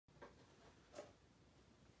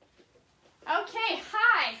Okay,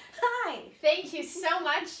 hi. Hi. Thank you so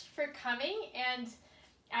much for coming, and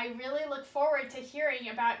I really look forward to hearing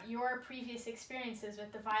about your previous experiences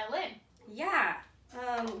with the violin. Yeah.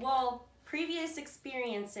 Well, previous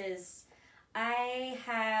experiences, I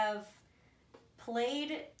have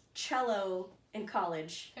played cello in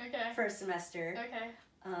college. Okay. First semester. Okay.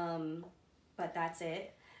 But that's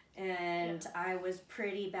it. And yeah. I was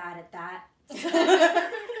pretty bad at that.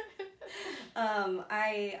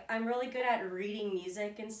 I'm really good at reading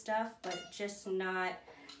music and stuff, but just not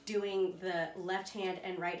doing the left hand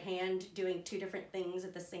and right hand, doing two different things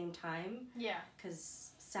at the same time. Yeah.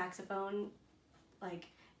 Because saxophone,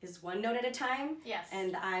 is one note at a time. Yes.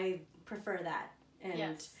 And I prefer that. And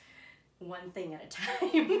yes. One thing at a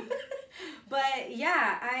time. But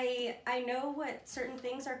yeah, I know what certain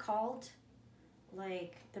things are called,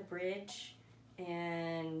 like the bridge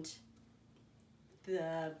and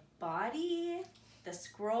the body, the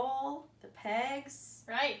scroll, the pegs,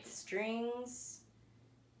 right, the strings,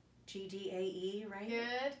 GDAE, right?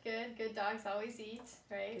 Good dogs always eat,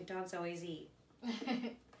 right? Good dogs always eat.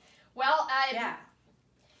 Well, yeah.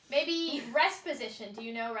 Maybe rest position. Do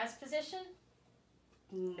you know rest position?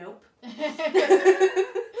 Nope. I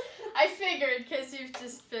figured, because you've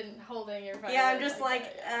just been holding your violin. Yeah, I'm just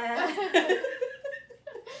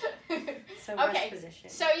So okay. rest position.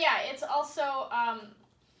 So yeah, it's also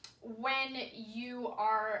when you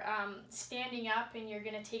are standing up and you're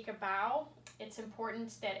going to take a bow, it's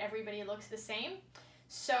important that everybody looks the same.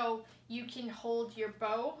 So you can hold your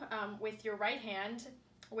bow with your right hand,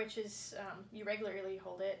 which is, you regularly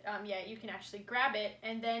hold it. Yeah, you can actually grab it,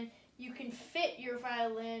 and then you can fit your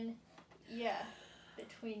violin,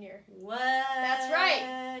 between your... What? That's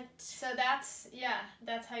right. So that's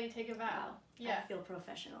how you take a bow. Wow. Yeah. I feel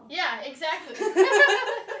professional. Yeah, exactly.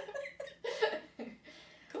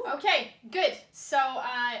 Cool. Okay, good. So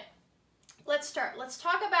let's start. Let's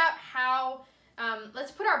talk about how,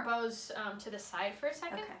 let's put our bows to the side for a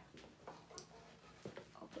second. Okay.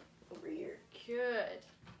 I'll put over here. Good.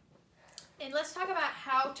 And let's talk about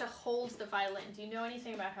how to hold the violin. Do you know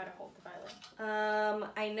anything about how to hold the violin?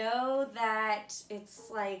 I know that it's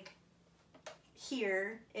like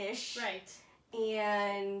here-ish. Right.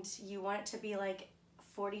 And you want it to be like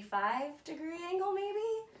 45-degree angle,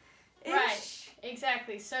 maybe? Right,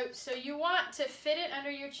 exactly. So you want to fit it under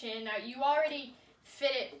your chin. Now, you already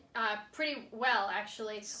fit it pretty well,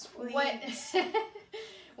 actually. Sweet.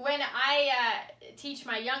 When I teach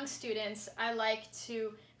my young students, I like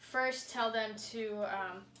to first tell them to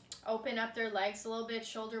open up their legs a little bit,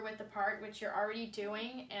 shoulder width apart, which you're already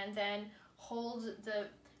doing, and then hold the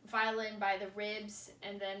violin by the ribs,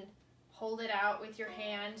 and then hold it out with your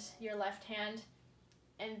hand, your left hand,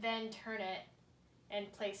 and then turn it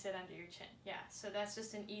and place it under your chin. Yeah, so that's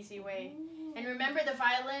just an easy way. And remember, the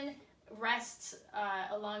violin rests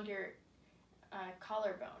along your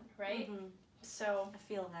collarbone, right? Mm-hmm. So I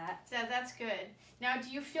feel that. So that's good. Now, do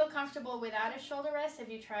you feel comfortable without a shoulder rest? Have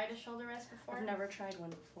you tried a shoulder rest before? I've never tried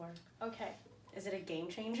one before. Okay. Is it a game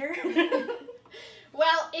changer?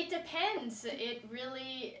 Well, it depends. It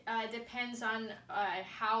really depends on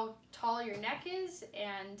how tall your neck is,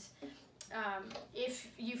 and if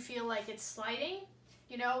you feel like it's sliding.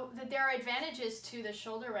 You know, that there are advantages to the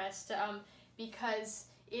shoulder rest because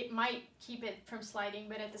it might keep it from sliding,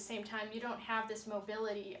 but at the same time, you don't have this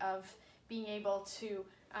mobility of being able to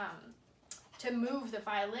move the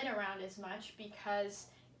violin around as much, because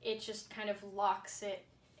it just kind of locks it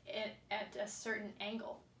at a certain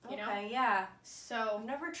angle. You know? Okay, yeah. So I've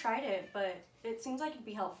never tried it, but it seems like it'd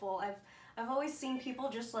be helpful. I've always seen people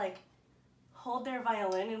just hold their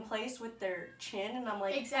violin in place with their chin, and I'm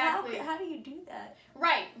like, exactly. How do you do that?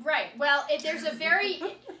 Right. Well, there's a very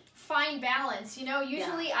fine balance. You know,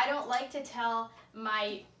 usually I don't like to tell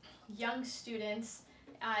my young students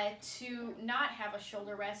to not have a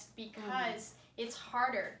shoulder rest, because it's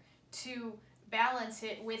harder to balance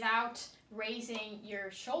it without raising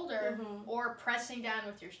your shoulder or pressing down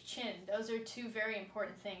with your chin. Those are two very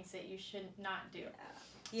important things that you should not do.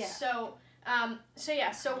 Yeah. So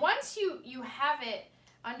once you have it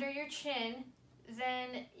under your chin,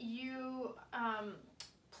 then you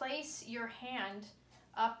place your hand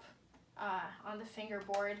up on the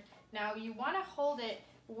fingerboard. Now, you want to hold it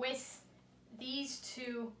with these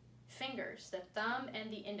two fingers, the thumb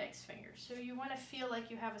and the index finger. So you want to feel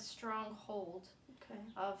like you have a strong hold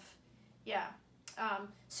of,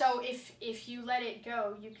 so if you let it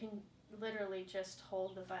go, you can literally just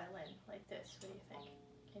hold the violin like this. What do you think?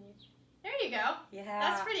 Can you? There you go. Yeah.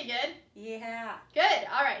 That's pretty good. Yeah. Good.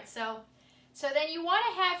 All right. So then you want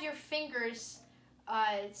to have your fingers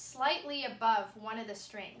slightly above one of the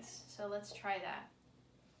strings. So let's try that.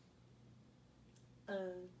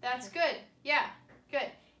 That's good. Yeah,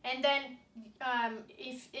 good. And then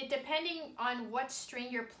if it depending on what string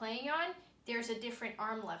you're playing on, there's a different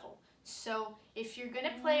arm level. So if you're going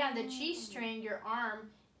to play on the G string, your arm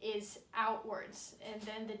is outwards, and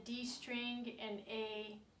then the D string and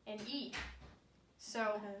A and E.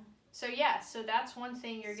 So so yeah, so that's one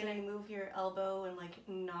thing you're gonna move your elbow and like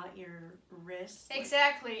not your wrist.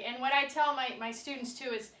 Exactly. And what I tell my students too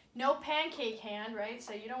is no pancake hand, right?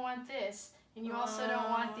 So you don't want this, and you also don't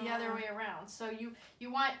want the other way around. So you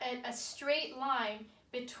want a straight line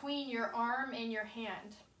between your arm and your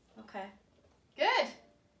hand. Okay. Good.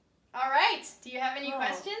 All right. Do you have any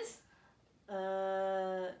questions?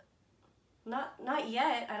 Not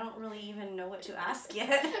yet. I don't really even know what to ask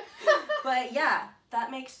yet. But yeah,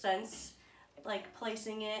 that makes sense. Like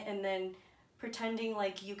placing it and then pretending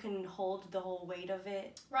like you can hold the whole weight of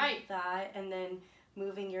it. Right. Like that, and then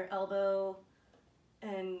moving your elbow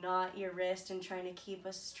and not your wrist and trying to keep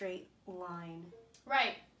a straight line.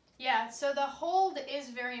 Right. Yeah. So the hold is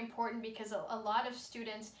very important because a lot of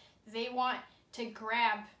students, they want to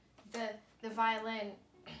grab the violin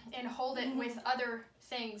and hold it with other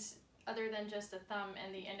things other than just the thumb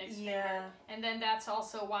and the index finger. And then that's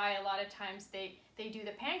also why a lot of times they do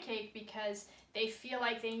the pancake, because they feel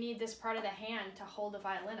like they need this part of the hand to hold the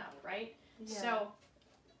violin up, right? Yeah.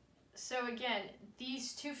 So again,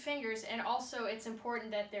 these two fingers, and also it's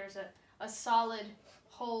important that there's a solid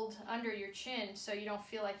hold under your chin so you don't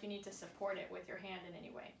feel like you need to support it with your hand in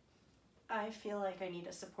any way. I feel like I need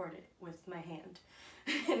to support it with my hand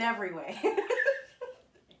in every way.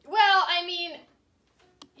 Well, I mean,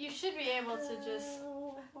 you should be able to just...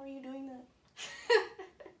 How are you doing that?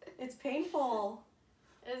 It's painful.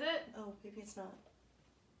 Is it? Oh, maybe it's not.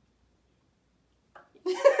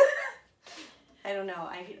 I don't know.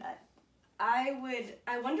 I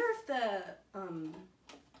wonder if the,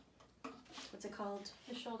 what's it called?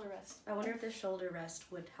 The shoulder rest. I wonder if the shoulder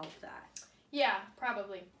rest would help that. Yeah,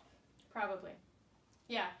 probably. Probably.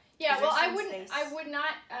 Yeah. Yeah, well, I would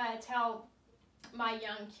not tell my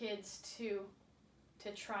young kids to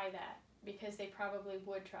try that, because they probably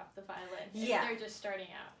would drop the violin if they're just starting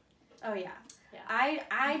out. Oh yeah. Yeah.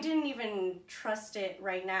 I didn't even trust it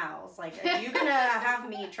right now. It's like, are you gonna have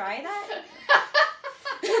me try that?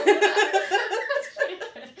 That's pretty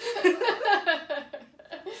good.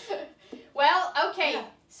 Well, okay. Yeah.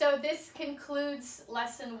 So this concludes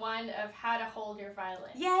lesson 1 of how to hold your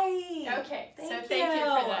violin. Yay! Okay. Thank you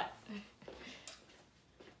for that.